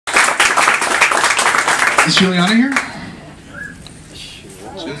Is Juliana here?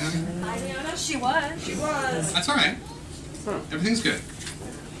 Juliana? She was. That's all right. Everything's good.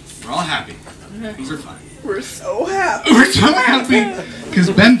 We're all happy. Things are fine. We're so happy. We're so happy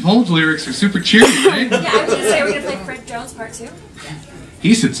because Ben Folds' lyrics are super cheery, right? Yeah, I was gonna say we're gonna play Fred Jones Part 2.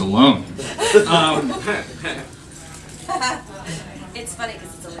 He sits alone. It's funny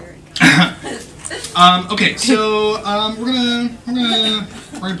because it's a lyric. Okay, so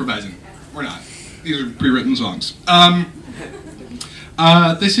we're improvising. We're not. These are pre-written songs.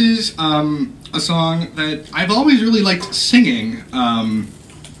 This is a song that I've always really liked singing.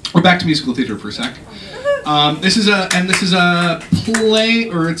 We're back to musical theater for a sec. This is a play,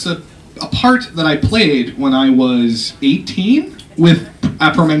 or it's a part that I played when I was 18 with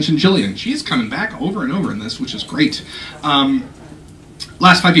aforementioned Jillian. She's coming back over and over in this, which is great. The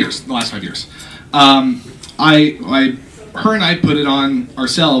last 5 years. Her and I put it on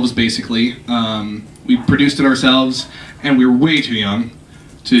ourselves, basically. We produced it ourselves, and we were way too young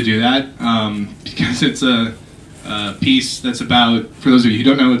to do that, because it's a piece that's about, for those of you who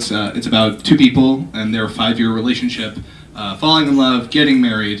don't know, it's about two people and their 5-year relationship, falling in love, getting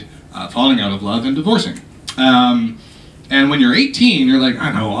married, falling out of love, and divorcing. And when you're 18, you're like,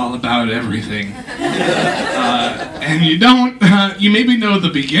 I know all about everything. And you don't, you maybe know the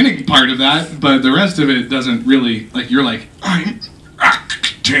beginning part of that, but the rest of it doesn't really, like, you're like, I'm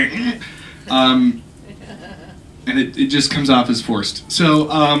acting. And it just comes off as forced. So,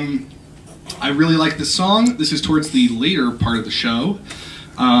 I really like this song. This is towards the later part of the show,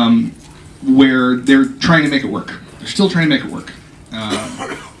 where they're trying to make it work. They're still trying to make it work.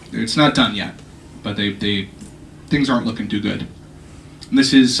 It's not done yet, but things aren't looking too good. And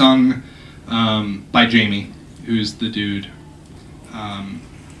this is sung by Jamie, who's the dude,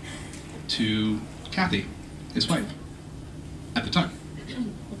 to Kathy, his wife, at the time.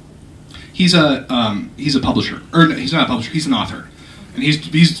 He's a publisher, or no, he's not a publisher. He's an author, and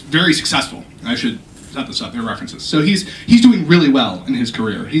he's very successful. I should set this up. There are references. So he's doing really well in his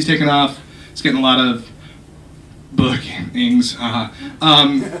career. He's taken off. He's getting a lot of bookings,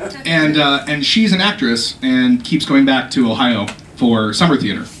 and she's an actress and keeps going back to Ohio for summer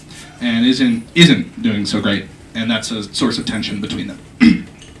theater, and isn't doing so great, and that's a source of tension between them.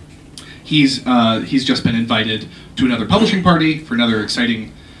 He's just been invited to another publishing party for another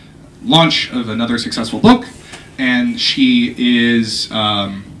exciting launch of another successful book, and she is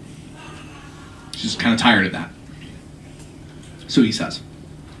she's kind of tired of that. So he says,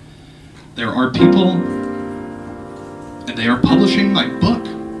 there are people, and they are publishing my book,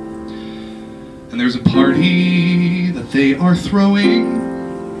 and there's a party that they are throwing,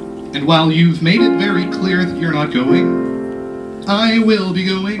 and while you've made it very clear that you're not going, I will be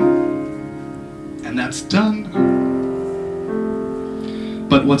going, and that's done.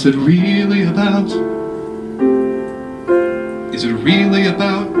 But what's it really about? Is it really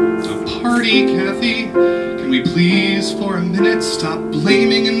about a party, Kathy? Can we please for a minute stop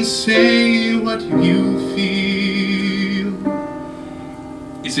blaming and say what you feel?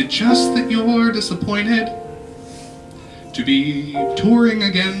 Is it just that you're disappointed to be touring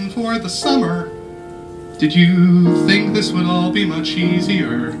again for the summer? Did you think this would all be much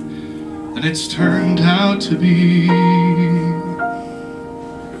easier than it's turned out to be?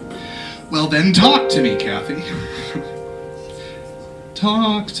 Well then talk to me, Kathy.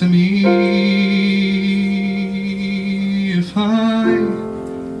 Talk to me. If I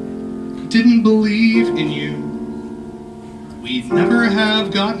didn't believe in you, we'd never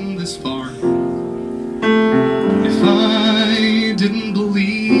have gotten this far. If I didn't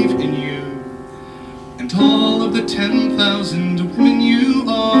believe in you and all of the 10,000 women you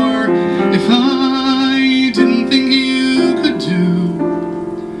are, if I didn't think you could do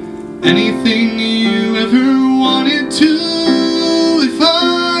anything you ever wanted to, if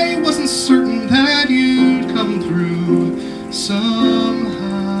I wasn't certain that you'd come through somehow.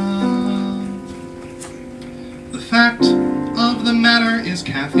 The fact of the matter is,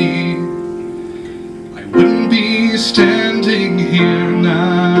 Kathy, I wouldn't be standing here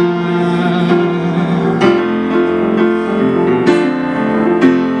now.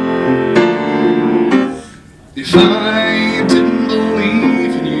 If I didn't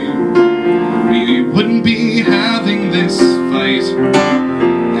believe in you, we wouldn't be having this fight.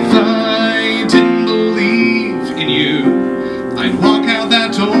 If I didn't believe in you, I'd walk out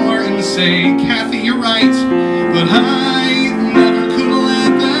that door and say, Kathy, you're right, but I never could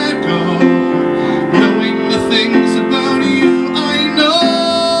let that go. Knowing the things about you, I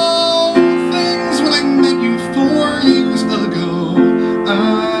know things when I met you 4 years ago.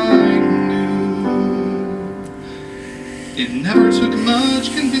 I knew it never took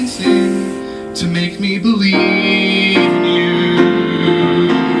much convincing to make me believe in you.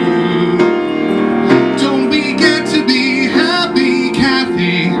 Don't we get to be happy,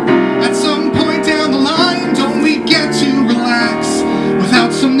 Kathy? At some point down the line, don't we get to relax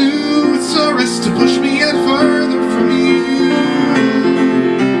without some new thesaurus to push me yet further from you?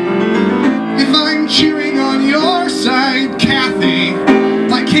 If I'm cheering on your side, Kathy,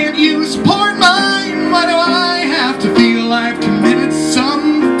 why can't you support mine? Why do I have to feel I've committed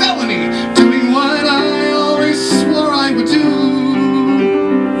some felony, doing what I always swore I would do?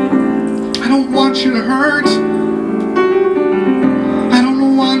 I don't want you to hurt, I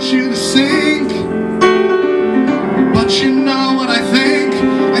don't want you to sink, but you know what I think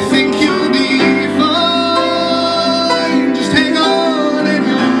you'll be fine. Just hang on and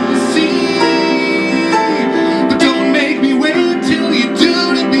you'll see, but don't make me wait till you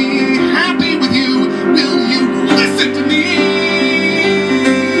do to be happy with you. Will you listen to me?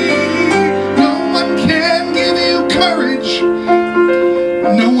 No one can give you courage,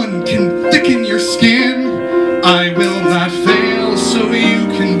 no one can thicken your skin. I will not fail so you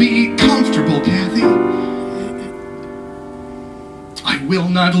can be comfortable, Kathy. I will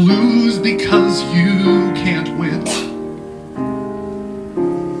not lose because you can't win.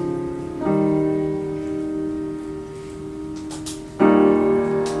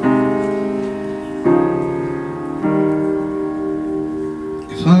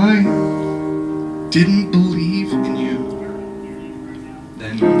 If I didn't believe in you,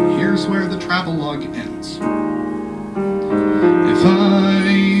 then here's where the travelogue ends. If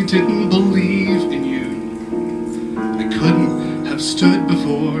I didn't believe in you, I couldn't have stood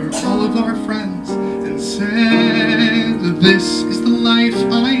before all of our friends and said, this is the life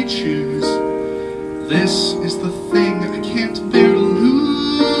I choose. This is the thing I can't bear to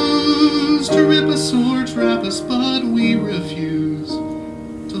lose. To rip us or trap us, but we refuse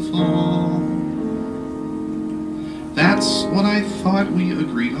to fall. That's what I thought we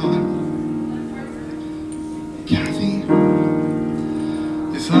agreed on, Kathy.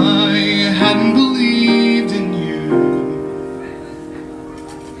 If I hadn't believed